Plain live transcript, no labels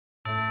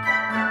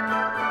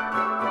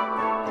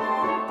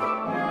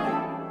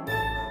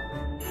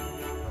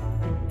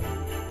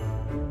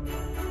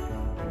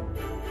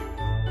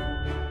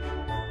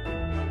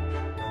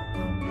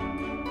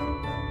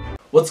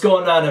What's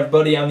going on,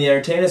 everybody? I'm the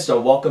Entertainist,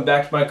 so welcome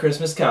back to my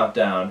Christmas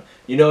countdown.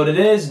 You know what it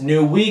is?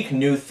 New week,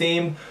 new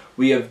theme.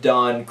 We have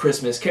done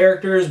Christmas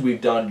characters,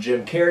 we've done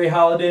Jim Carrey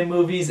holiday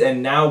movies,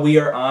 and now we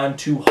are on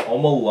to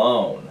Home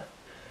Alone.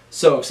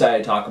 So excited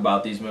to talk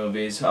about these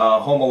movies.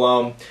 Home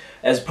Alone,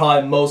 as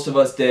probably most of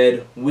us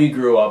did, we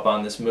grew up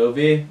on this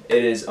movie.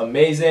 It is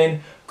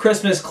amazing.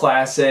 Christmas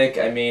classic.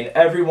 I mean,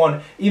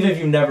 everyone, even if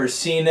you've never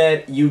seen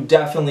it, you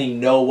definitely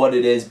know what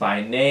it is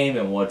by name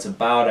and what it's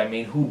about. I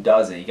mean, who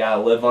doesn't? You gotta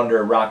live under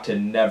a rock to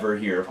never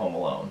hear of Home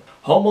Alone.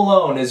 Home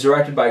Alone is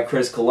directed by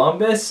Chris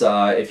Columbus.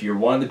 If you're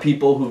one of the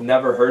people who've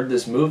never heard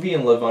this movie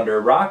and live under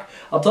a rock,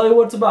 I'll tell you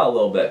what it's about a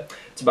little bit.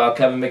 It's about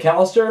Kevin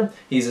McAllister.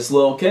 He's this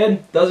little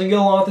kid, doesn't get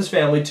along with his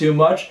family too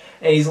much,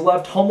 and he's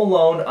left home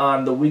alone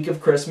on the week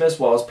of Christmas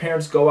while his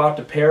parents go out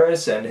to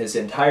Paris, and his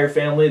entire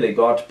family, they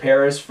go out to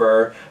Paris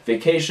for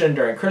vacation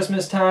during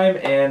Christmas time,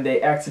 and they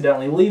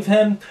accidentally leave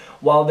him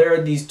while there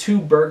are these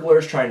two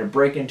burglars trying to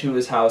break into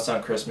his house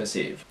on Christmas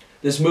Eve.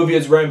 This movie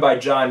is written by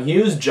John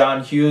Hughes.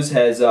 John Hughes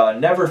has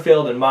never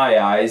failed in my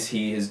eyes.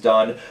 He has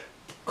done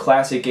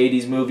classic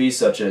 80s movies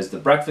such as The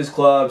Breakfast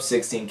Club,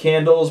 16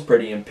 Candles,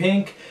 Pretty in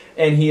Pink,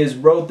 and he has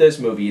wrote this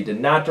movie. He did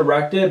not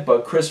direct it,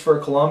 but Chris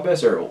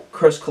Columbus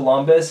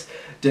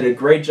did a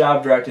great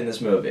job directing this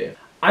movie.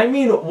 I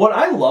mean, what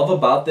I love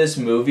about this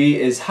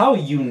movie is how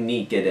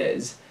unique it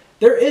is.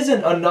 There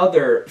isn't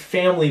another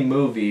family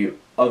movie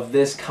of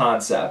this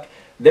concept.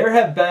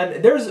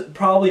 There's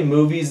probably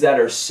movies that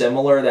are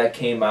similar that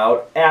came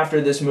out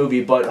after this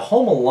movie, but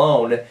Home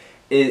Alone,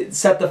 it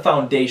set the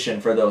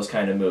foundation for those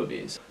kind of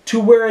movies. To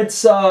where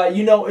it's,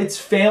 it's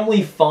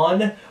family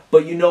fun,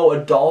 but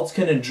adults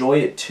can enjoy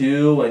it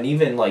too, and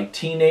even like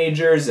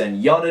teenagers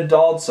and young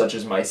adults such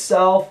as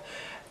myself.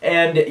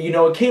 And,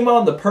 it came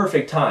out in the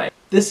perfect time.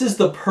 This is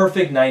the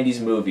perfect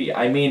 90s movie.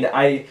 I mean,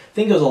 I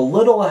think it was a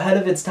little ahead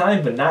of its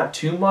time, but not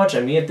too much.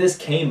 I mean, if this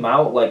came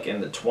out like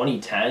in the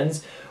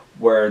 2010s,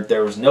 where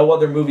there was no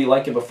other movie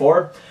like it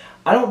before,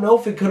 I don't know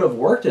if it could have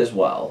worked as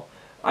well.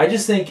 I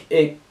just think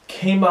it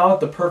came out at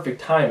the perfect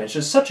time. It's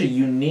just such a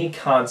unique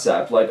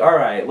concept. Like, all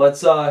right,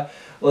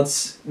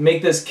 let's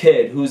make this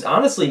kid who's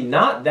honestly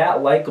not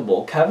that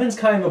likable. Kevin's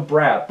kind of a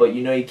brat, but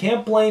you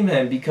can't blame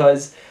him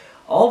because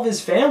all of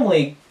his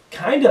family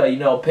kind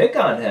of, pick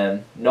on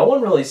him. No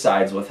one really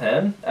sides with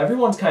him.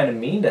 Everyone's kind of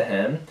mean to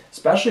him,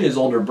 especially his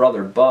older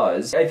brother,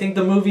 Buzz. I think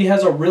the movie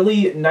has a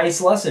really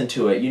nice lesson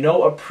to it.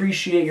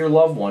 Appreciate your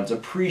loved ones,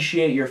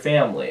 appreciate your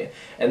family.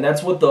 And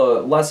that's what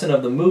the lesson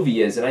of the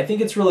movie is. And I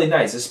think it's really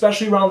nice,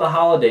 especially around the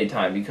holiday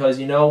time,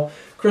 because,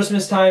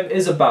 Christmas time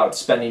is about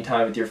spending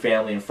time with your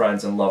family and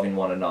friends and loving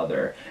one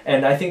another.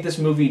 And I think this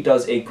movie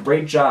does a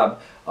great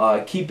job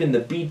keeping the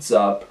beats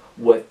up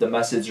with the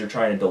message you're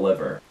trying to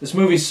deliver. This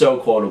movie's so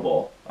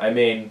quotable. I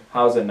mean,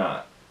 how's it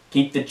not?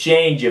 Keep the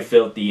change, you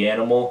filthy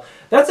animal.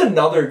 That's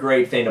another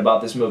great thing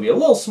about this movie. A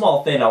little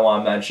small thing I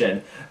want to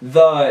mention.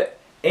 The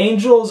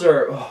angels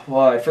are...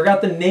 I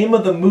forgot the name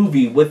of the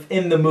movie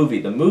within the movie.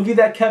 The movie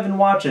that Kevin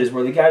watches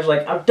where the guy's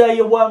like, I'll tell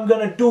you what I'm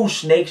going to do,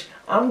 snakes.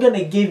 I'm going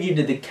to give you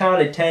to the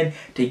count of 10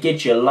 to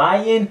get you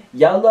lying,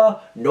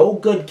 yellow, no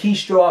good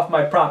keystro off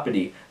my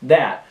property.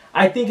 That.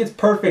 I think it's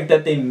perfect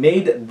that they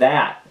made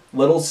that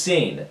little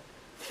scene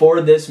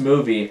for this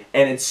movie,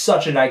 and it's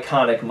such an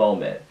iconic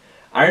moment.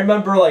 I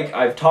remember,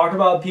 I've talked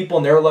about people,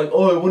 and they're like,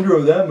 oh, I wonder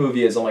who that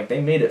movie is. I'm like,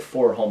 they made it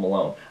for Home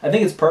Alone. I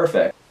think it's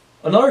perfect.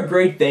 Another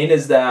great thing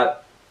is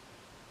that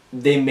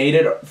they made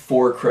it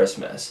for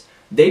Christmas.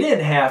 They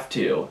didn't have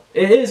to.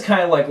 It is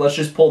kind of like, let's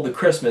just pull the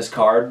Christmas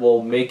card,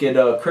 we'll make it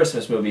a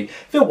Christmas movie.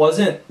 If it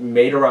wasn't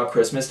made around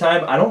Christmas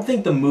time, I don't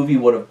think the movie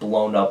would have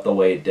blown up the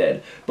way it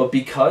did. But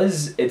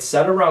because it's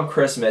set around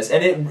Christmas,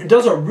 and it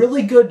does a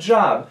really good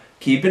job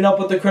keeping up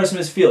with the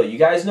Christmas feel. You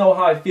guys know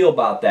how I feel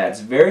about that.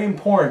 It's very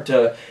important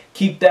to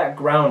keep that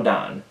ground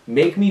on.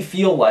 Make me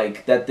feel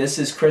like that this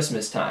is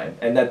Christmas time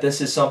and that this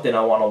is something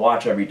I want to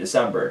watch every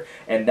December.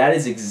 And that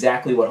is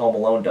exactly what Home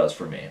Alone does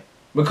for me.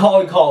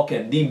 Macaulay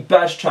Culkin, the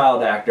best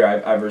child actor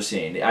I've ever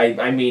seen.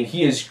 I mean,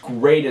 he is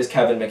great as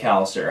Kevin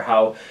McAllister.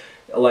 How,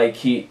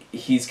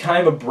 he's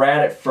kind of a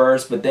brat at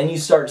first, but then you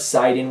start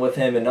siding with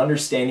him and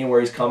understanding where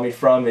he's coming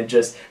from and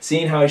just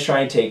seeing how he's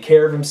trying to take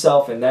care of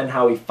himself and then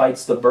how he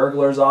fights the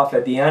burglars off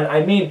at the end.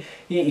 I mean,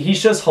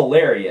 he's just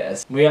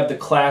hilarious. We have the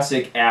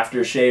classic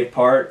aftershave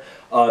part,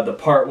 the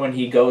part when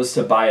he goes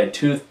to buy a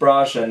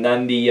toothbrush, and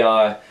then the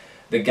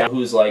guy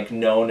who's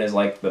known as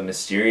the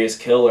mysterious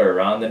killer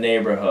around the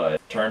neighborhood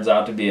turns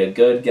out to be a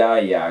good guy.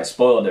 Yeah, I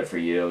spoiled it for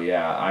you.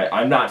 Yeah,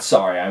 I'm not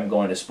sorry. I'm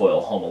going to spoil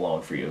Home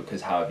Alone for you,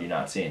 because how have you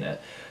not seen it?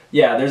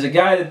 Yeah, there's a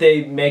guy that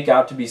they make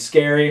out to be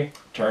scary.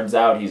 Turns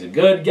out he's a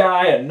good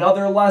guy.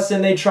 Another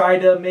lesson they try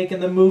to make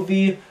in the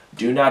movie: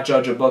 do not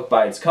judge a book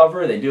by its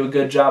cover. They do a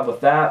good job with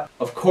that.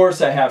 Of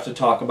course, I have to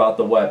talk about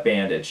the wet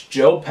bandage.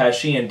 Joe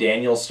Pesci and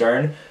Daniel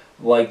Stern,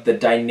 the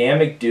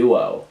dynamic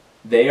duo.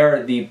 They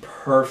are the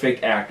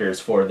perfect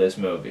actors for this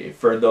movie,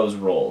 for those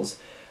roles.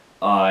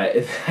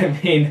 I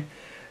mean,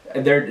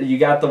 you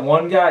got the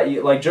one guy,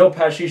 Joe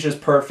Pesci's just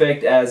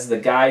perfect as the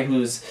guy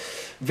who's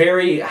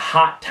very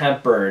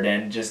hot-tempered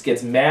and just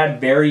gets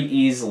mad very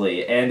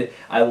easily. And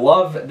I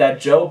love that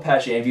Joe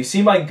Pesci, and if you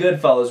see my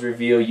Goodfellas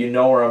review, you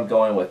know where I'm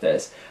going with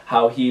this.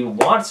 How he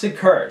wants to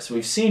curse.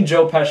 We've seen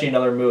Joe Pesci in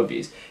other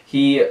movies.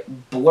 He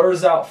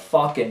blurs out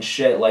fucking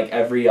shit like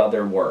every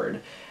other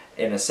word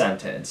in a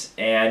sentence.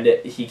 And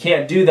he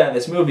can't do that in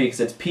this movie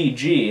because it's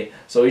PG,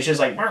 so he's just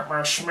like...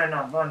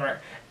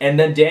 And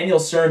then Daniel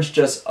Stern's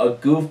just a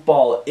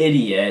goofball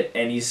idiot,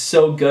 and he's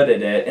so good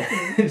at it.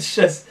 It's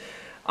just...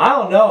 I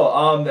don't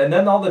know, and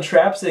then all the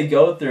traps they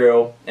go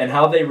through and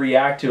how they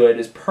react to it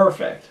is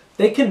perfect.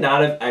 They could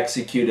not have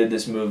executed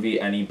this movie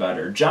any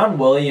better. John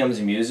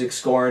Williams' music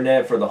score in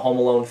it for the Home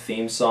Alone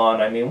theme song,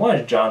 I mean, when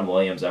has John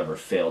Williams ever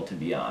failed, to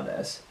be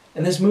honest?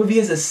 And this movie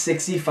has a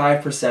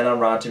 65% on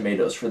Rotten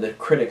Tomatoes for the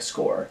critic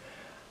score.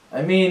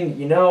 I mean,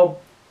 you know,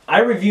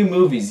 I review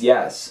movies,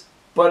 yes,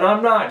 but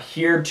I'm not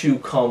here to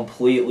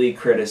completely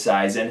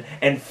criticize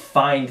and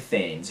find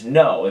things.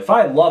 No, if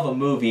I love a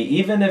movie,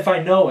 even if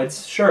I know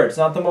it's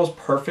not the most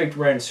perfect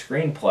written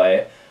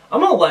screenplay,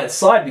 I'm gonna let it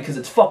slide because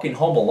it's fucking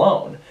Home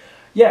Alone.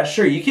 Yeah,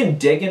 sure, you can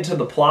dig into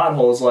the plot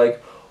holes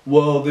like,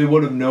 well, they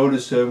would have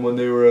noticed him when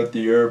they were at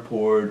the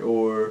airport,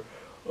 or,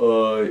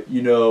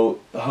 you know,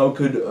 how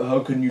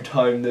can you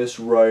time this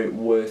right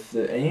with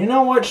it? And you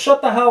know what?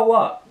 Shut the hell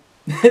up.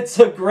 It's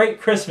a great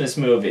Christmas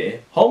movie.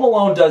 Home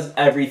Alone does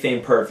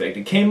everything perfect.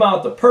 It came out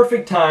at the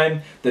perfect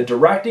time. The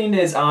directing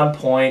is on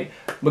point.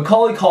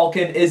 Macaulay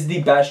Culkin is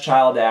the best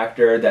child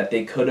actor that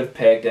they could have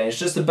picked, and it's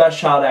just the best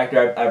child actor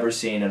I've ever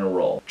seen in a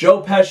role.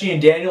 Joe Pesci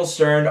and Daniel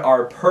Stern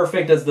are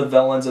perfect as the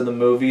villains in the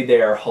movie.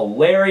 They are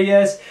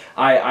hilarious.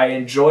 I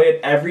enjoy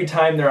it every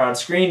time they're on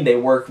screen. They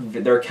work,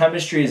 their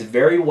chemistry is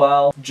very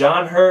well.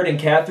 John Hurt and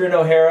Catherine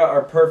O'Hara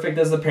are perfect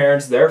as the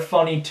parents. They're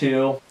funny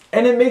too.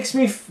 And it makes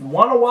me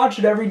want to watch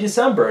it every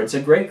December. It's a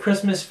great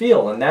Christmas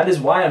feel, and that is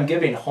why I'm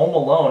giving Home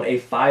Alone a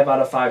 5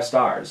 out of 5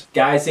 stars.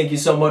 Guys, thank you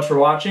so much for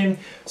watching.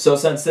 So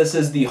since this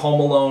is the Home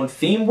Alone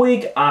theme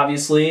week,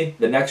 obviously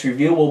the next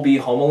review will be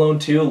Home Alone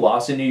 2,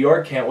 Lost in New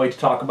York. Can't wait to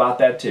talk about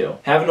that too.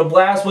 Having a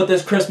blast with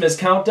this Christmas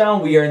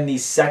countdown. We are in the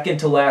second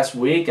to last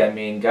week. I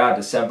mean, God,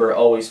 December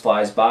always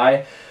flies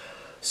by.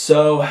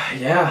 So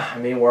yeah, I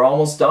mean, we're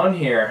almost done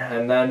here,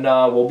 and then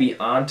we'll be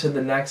on to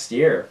the next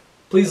year.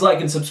 Please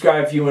like and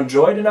subscribe if you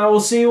enjoyed, and I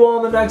will see you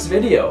all in the next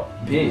video.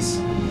 Peace.